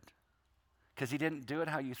good. Because he didn't do it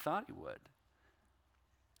how you thought he would.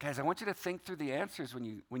 Guys, I want you to think through the answers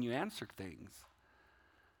when you answer things.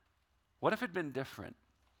 What if it had been different?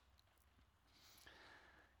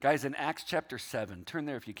 Guys, in Acts chapter 7, turn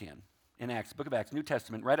there if you can. In Acts, book of Acts, New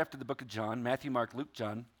Testament, right after the book of John, Matthew, Mark, Luke,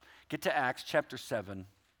 John. Get to Acts chapter 7.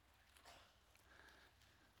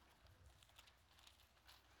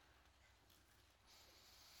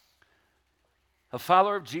 A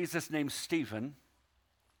follower of Jesus named Stephen,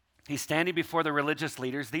 he's standing before the religious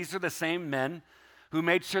leaders. These are the same men who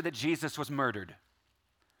made sure that Jesus was murdered.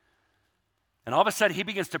 And all of a sudden, he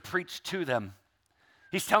begins to preach to them.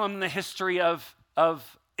 He's telling them the history of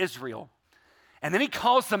Israel. And then he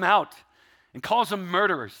calls them out and calls them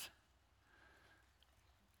murderers.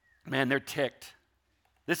 Man, they're ticked.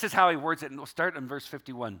 This is how he words it, and we'll start in verse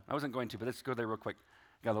 51. I wasn't going to, but let's go there real quick.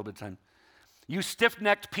 Got a little bit of time. You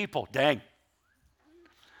stiff-necked people, dang.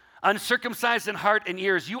 Uncircumcised in heart and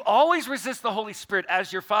ears, you always resist the Holy Spirit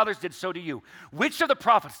as your fathers did, so do you. Which of the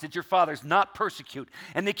prophets did your fathers not persecute?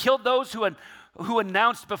 And they killed those who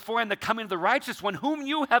announced beforehand the coming of the righteous one, whom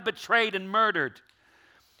you have betrayed and murdered.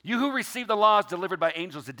 You who received the laws delivered by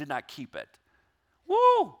angels and did not keep it.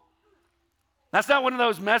 Woo! That's not one of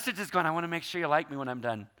those messages going, I want to make sure you like me when I'm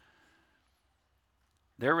done.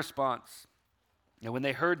 Their response, and when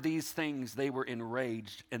they heard these things, they were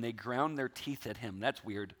enraged and they ground their teeth at him. That's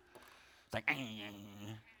weird. It's like,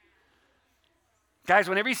 guys,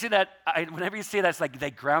 whenever you see that, it's like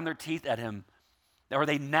they ground their teeth at him, or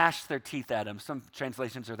they gnash their teeth at him. Some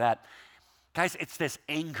translations are that. Guys, it's this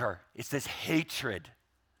anger. It's this hatred.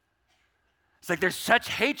 It's like there's such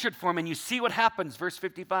hatred for him, and you see what happens, verse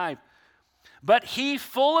 55. But he,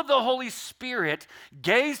 full of the Holy Spirit,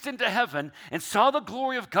 gazed into heaven and saw the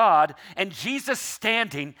glory of God and Jesus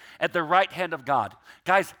standing at the right hand of God.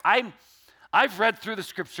 Guys, I've read through the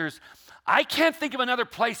scriptures. I can't think of another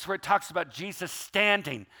place where it talks about Jesus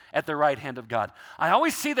standing at the right hand of God. I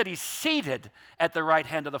always see that he's seated at the right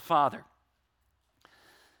hand of the Father.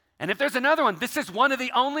 And if there's another one, this is one of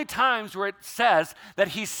the only times where it says that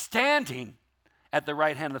he's standing at the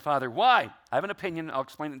right hand of the Father. Why? I have an opinion. I'll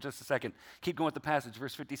explain it in just a second. Keep going with the passage,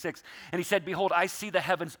 verse 56. And he said, behold, I see the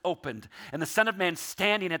heavens opened, and the Son of Man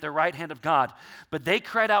standing at the right hand of God. But they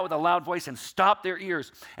cried out with a loud voice and stopped their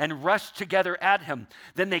ears and rushed together at him.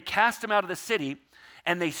 Then they cast him out of the city,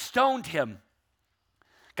 and they stoned him.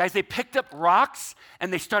 Guys, they picked up rocks,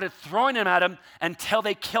 and they started throwing them at him until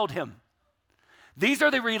they killed him. These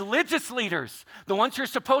are the religious leaders, the ones who are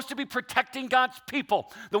supposed to be protecting God's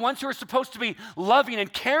people, the ones who are supposed to be loving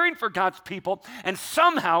and caring for God's people, and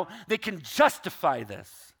somehow they can justify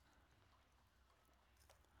this.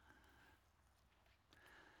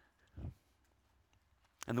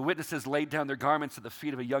 And the witnesses laid down their garments at the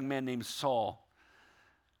feet of a young man named Saul,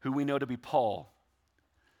 who we know to be Paul.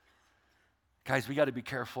 Guys, we got to be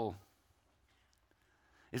careful.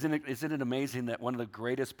 Isn't it amazing that one of the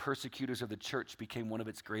greatest persecutors of the church became one of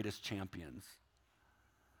its greatest champions?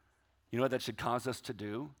 You know what that should cause us to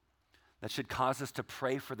do? That should cause us to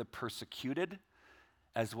pray for the persecuted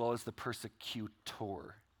as well as the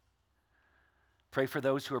persecutor. Pray for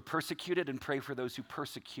those who are persecuted and pray for those who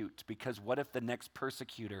persecute, because what if the next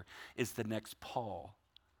persecutor is the next Paul?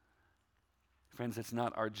 Friends, it's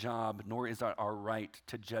not our job, nor is it our right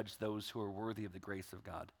to judge those who are worthy of the grace of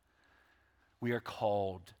God. We are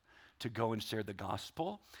called to go and share the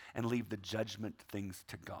gospel and leave the judgment things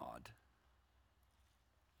to God.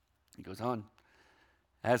 He goes on.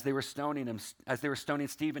 As they were stoning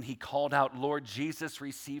Stephen, he called out, Lord Jesus,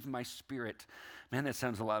 receive my spirit. Man, that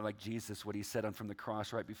sounds a lot like Jesus, what he said on from the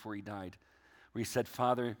cross right before he died, where he said,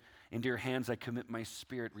 Father, into your hands I commit my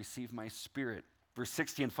spirit, receive my spirit. Verse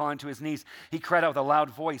 60, and falling to his knees, he cried out with a loud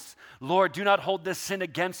voice, Lord, do not hold this sin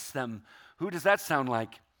against them. Who does that sound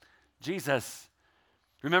like? Jesus.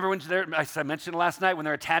 Remember when I mentioned last night when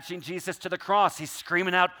they're attaching Jesus to the cross, he's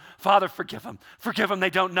screaming out, Father, forgive them, they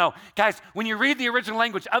don't know. Guys, when you read the original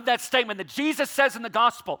language of that statement that Jesus says in the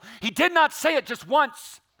gospel, he did not say it just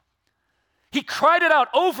once. He cried it out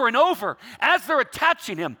over and over as they're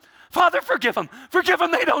attaching him. Father, forgive them,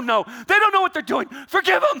 they don't know what they're doing,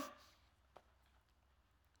 forgive them.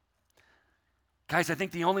 Guys, I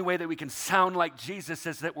think the only way that we can sound like Jesus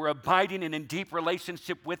is that we're abiding in deep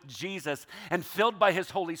relationship with Jesus and filled by his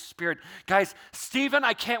Holy Spirit. Guys, Stephen,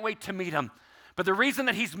 I can't wait to meet him. But the reason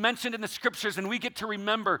that he's mentioned in the scriptures and we get to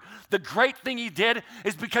remember the great thing he did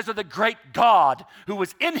is because of the great God who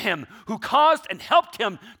was in him, who caused and helped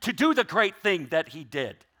him to do the great thing that he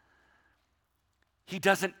did. He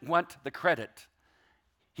doesn't want the credit.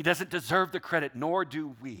 He doesn't deserve the credit, nor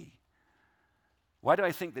do we. Why do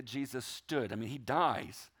I think that Jesus stood? I mean, he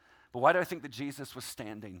dies, but why do I think that Jesus was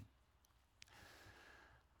standing?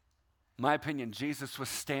 My opinion, Jesus was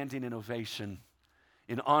standing in ovation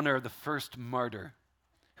in honor of the first martyr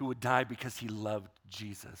who would die because he loved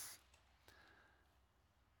Jesus.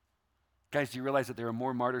 Guys, do you realize that there are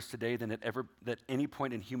more martyrs today than at any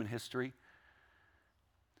point in human history?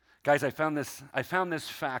 Guys, I found this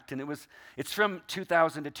fact, and it's from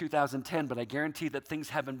 2000 to 2010, but I guarantee that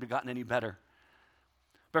things haven't gotten any better.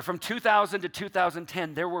 But from 2000 to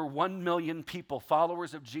 2010, there were 1 million people,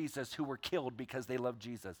 followers of Jesus, who were killed because they loved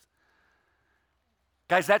Jesus.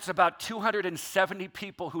 Guys, that's about 270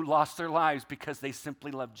 people who lost their lives because they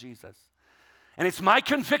simply loved Jesus. And it's my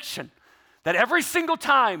conviction that every single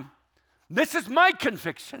time, this is my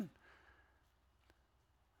conviction,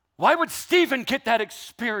 why would Stephen get that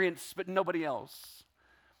experience but nobody else?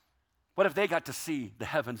 What if they got to see the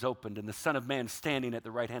heavens opened and the Son of Man standing at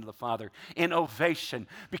the right hand of the Father in ovation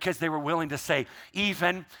because they were willing to say,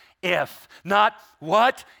 even if, not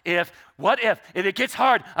what if it gets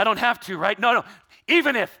hard, I don't have to, right? No,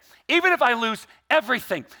 even if I lose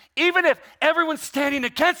everything, even if everyone's standing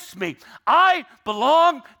against me, I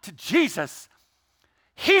belong to Jesus.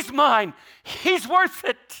 He's mine, he's worth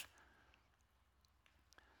it.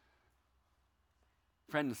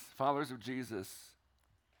 Friends, followers of Jesus,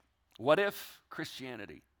 what if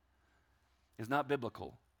Christianity is not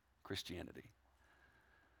biblical Christianity?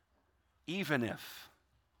 Even if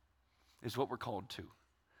is what we're called to.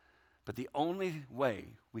 But the only way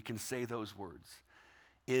we can say those words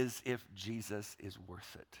is if Jesus is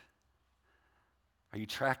worth it. Are you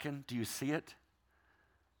tracking? Do you see it?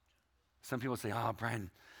 Some people say, oh, Brian,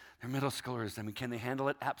 they're middle schoolers. I mean, can they handle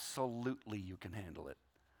it? Absolutely, you can handle it.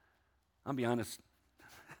 I'll be honest.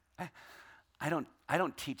 I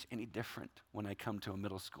don't teach any different when I come to a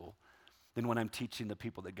middle school than when I'm teaching the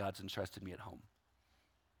people that God's entrusted me at home.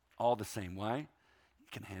 All the same. Why? You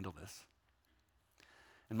can handle this.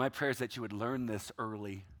 And my prayer is that you would learn this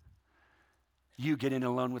early. You getting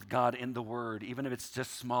alone with God in the Word, even if it's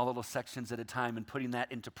just small little sections at a time, and putting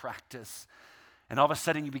that into practice. And all of a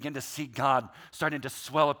sudden you begin to see God starting to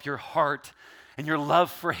swell up your heart. And your love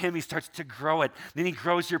for him, he starts to grow it. Then he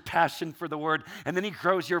grows your passion for the word. And then he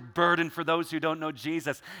grows your burden for those who don't know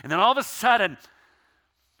Jesus. And then all of a sudden,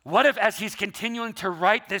 what if as he's continuing to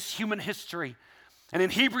write this human history, and in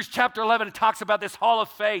Hebrews chapter 11, it talks about this hall of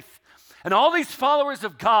faith, and all these followers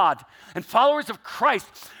of God and followers of Christ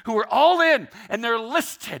who are all in, and they're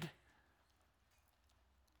listed.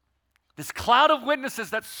 This cloud of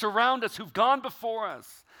witnesses that surround us who've gone before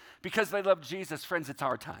us because they love Jesus. Friends, it's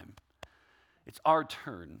our time. It's our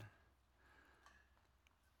turn.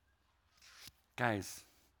 Guys,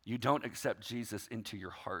 you don't accept Jesus into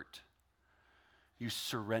your heart. You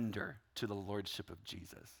surrender to the lordship of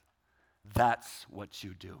Jesus. That's what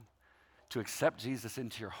you do. To accept Jesus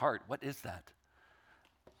into your heart, what is that?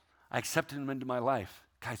 I accepted him into my life.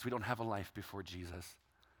 Guys, we don't have a life before Jesus.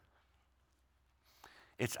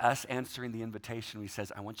 It's us answering the invitation. He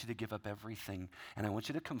says, I want you to give up everything, and I want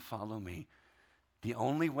you to come follow me. The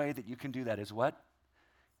only way that you can do that is what?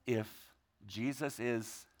 If Jesus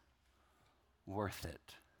is worth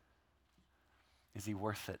it. Is he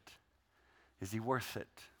worth it? Is he worth it?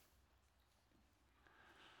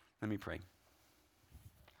 Let me pray.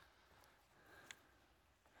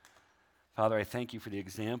 Father, I thank you for the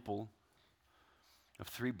example of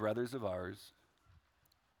 3 brothers of ours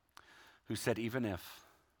who said, even if.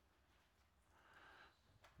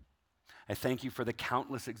 I thank you for the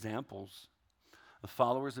countless examples of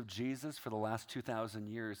followers of Jesus for the last 2,000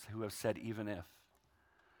 years who have said, even if.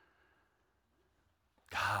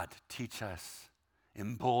 God, teach us,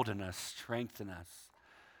 embolden us, strengthen us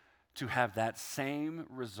to have that same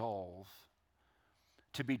resolve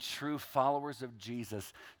to be true followers of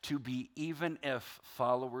Jesus, to be even if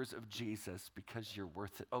followers of Jesus, because you're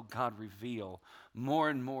worth it. Oh God, reveal more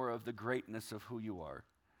and more of the greatness of who you are.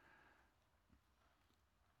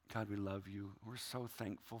 God, we love you. We're so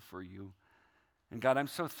thankful for you. And God, I'm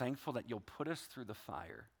so thankful that you'll put us through the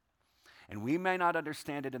fire. And we may not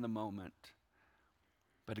understand it in the moment,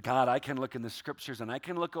 but God, I can look in the scriptures and I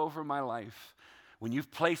can look over my life when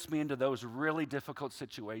you've placed me into those really difficult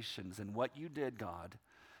situations and what you did, God.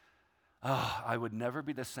 Oh, I would never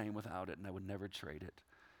be the same without it, and I would never trade it.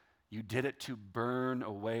 You did it to burn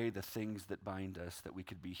away the things that bind us, that we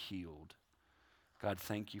could be healed. God,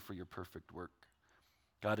 thank you for your perfect work.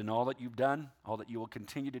 God, in all that you've done, all that you will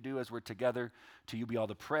continue to do as we're together, to you be all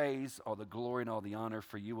the praise, all the glory, and all the honor,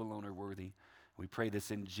 for you alone are worthy. We pray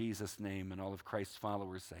this in Jesus' name, and all of Christ's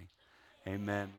followers say, amen.